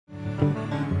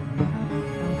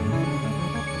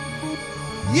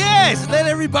Guys, let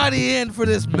everybody in for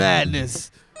this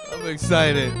madness. I'm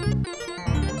excited.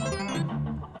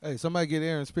 Hey, somebody get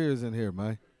Aaron Spears in here,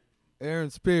 man. Aaron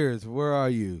Spears, where are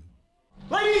you?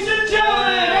 Ladies and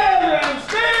gentlemen, Aaron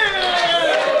Spears!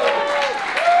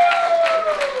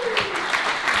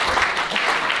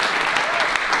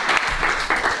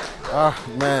 Ah,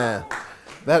 man,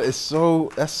 that's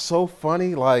so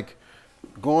funny. Like,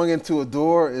 going into a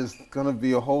door is gonna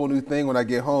be a whole new thing when I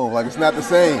get home. Like, it's not the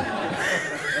same.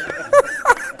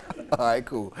 All right,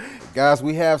 cool. Guys,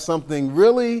 we have something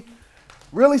really,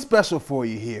 really special for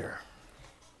you here.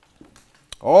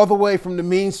 All the way from the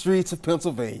mean streets of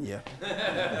Pennsylvania.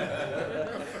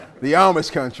 The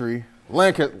Amish country,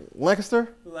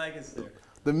 Lancaster? Lancaster.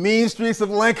 The mean streets of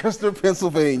Lancaster,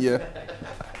 Pennsylvania.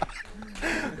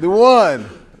 The one,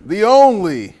 the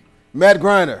only, Matt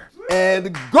Greiner,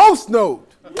 and Ghost Note.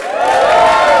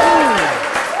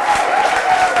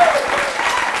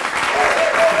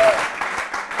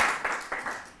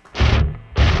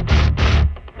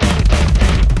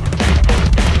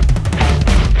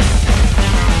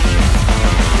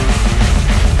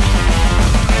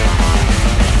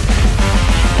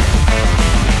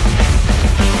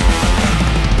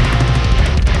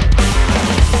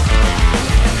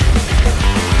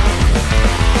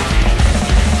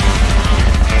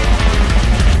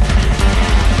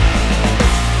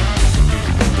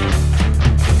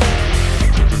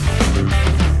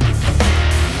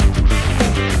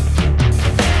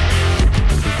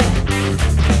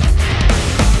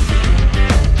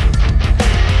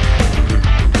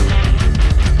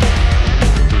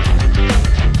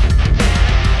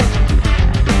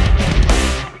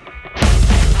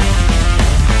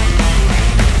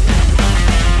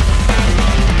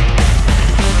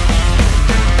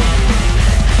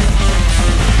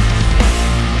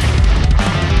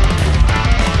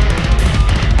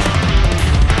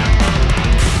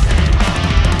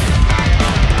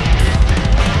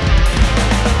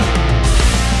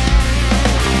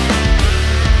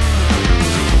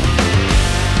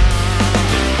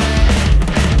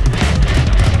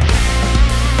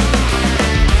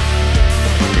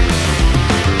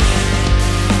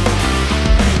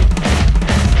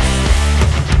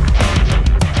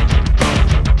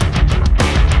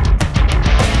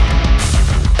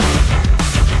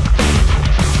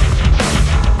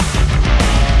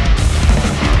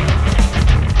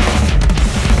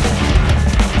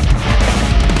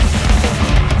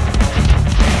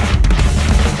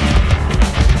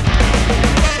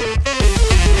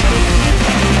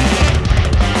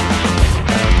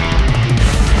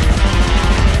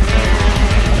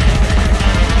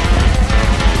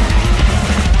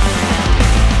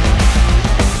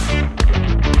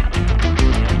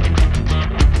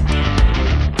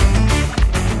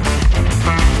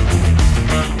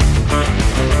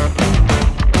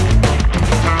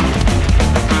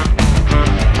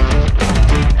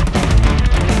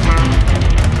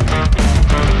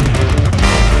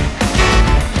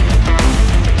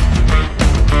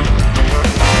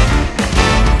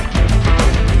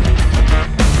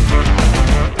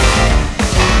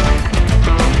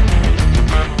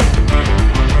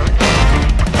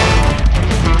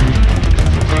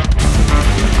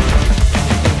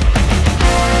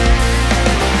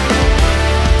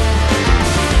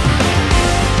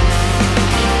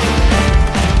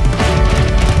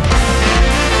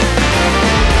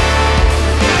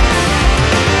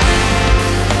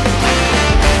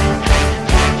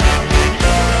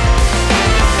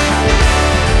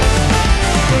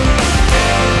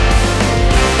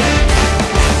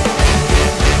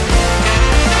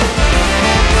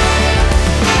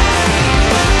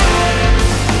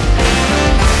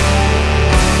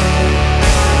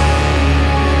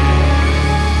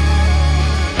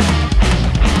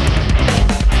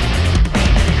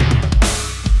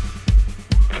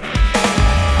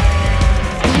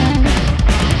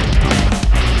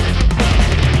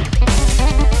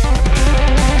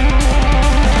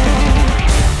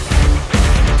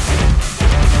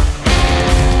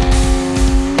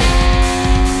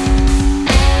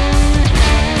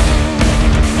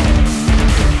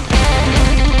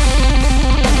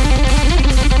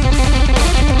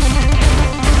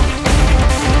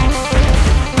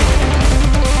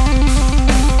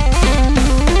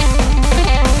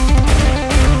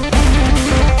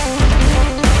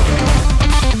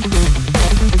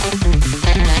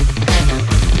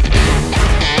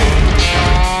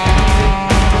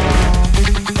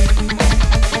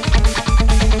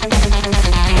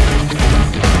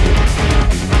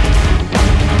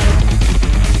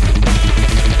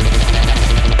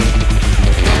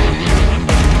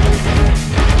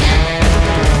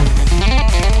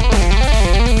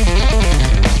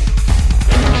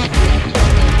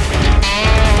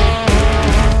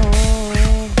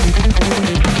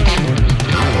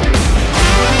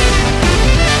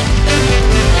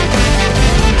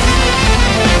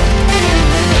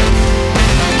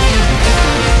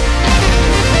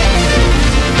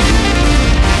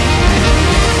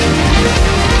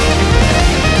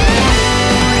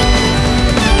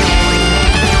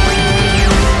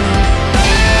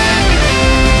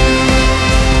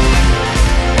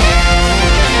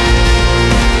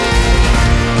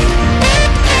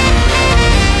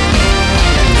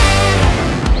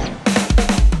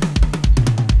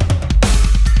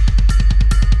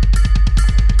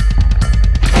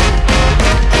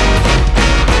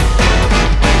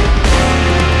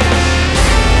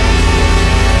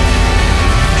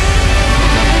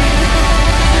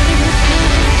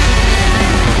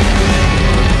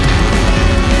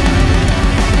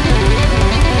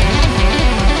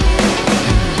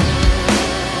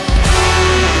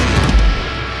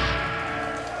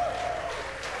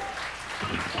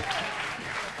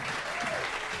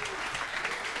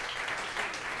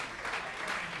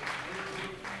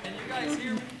 guys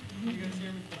hear me? You guys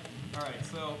hear me? All right,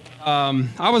 so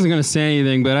I wasn't going to say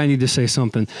anything, but I need to say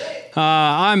something.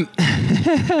 I'm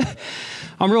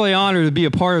I'm really honored to be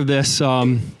a part of this.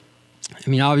 I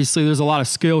mean, obviously, there's a lot of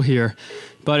skill here,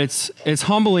 but it's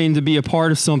humbling to be a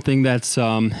part of something that's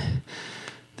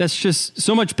just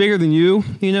so much bigger than you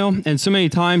know. And so many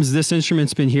times this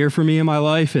instrument's been here for me in my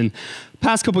life, and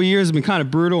past couple of years have been kind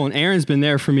of brutal, and Aaron's been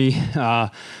there for me,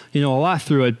 you know, a lot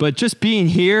through it. But just being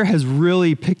here has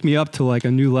really picked me up to like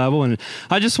a new level. And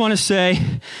I just want to say,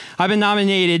 I've been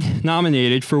nominated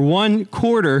for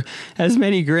 1/4 as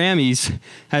many Grammys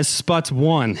as Sput's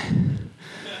won.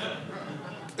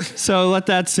 So let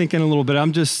that sink in a little bit.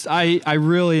 I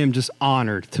really am just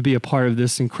honored to be a part of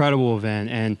this incredible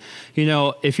event. And, you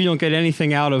know, if you don't get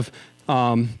anything out of,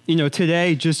 you know,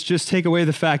 today, just take away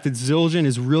the fact that Zildjian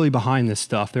is really behind this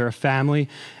stuff. They're a family,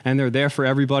 and they're there for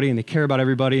everybody, and they care about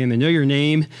everybody, and they know your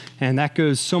name. And that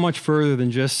goes so much further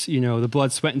than just, you know, the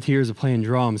blood, sweat, and tears of playing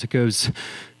drums. It goes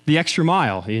the extra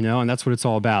mile, you know, and that's what it's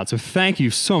all about. So thank you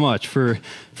so much for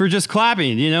just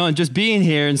clapping, you know, and just being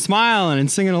here and smiling and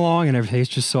singing along and everything. It's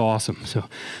just so awesome. So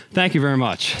thank you very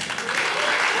much.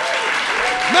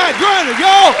 Matt Greiner,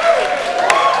 y'all!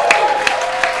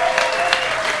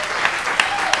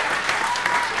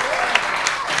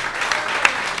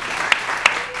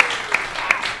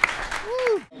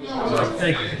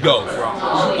 Thank you. Go.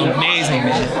 Amazing,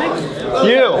 man.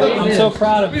 You. I'm so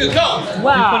proud of you. Wow.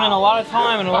 You put in a lot of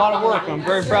time and a lot of work. I'm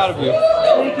very proud of you.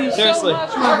 Thank you. Seriously.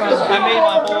 I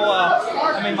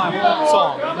made my whole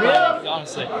song. Really?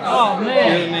 Honestly. Oh,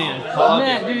 man. You're the man.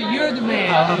 Man, dude, you're the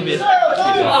man. I love you.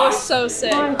 That was so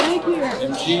sick. Thank you.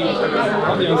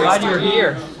 I'm glad you were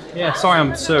here. Yeah, sorry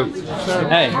I'm soaked.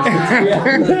 Hey.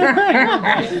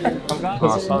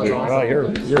 Oh,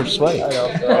 you're sweaty.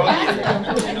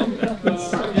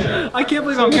 I can't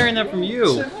believe I'm hearing that from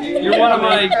you. You're one of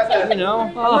my, you know,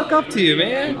 I look up to you,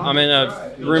 man. I'm in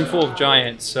a room full of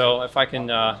giants, so if I can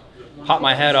pop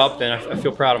my head up, then I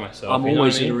feel proud of myself. I'm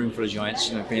always in a room full of giants,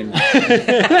 you know, being...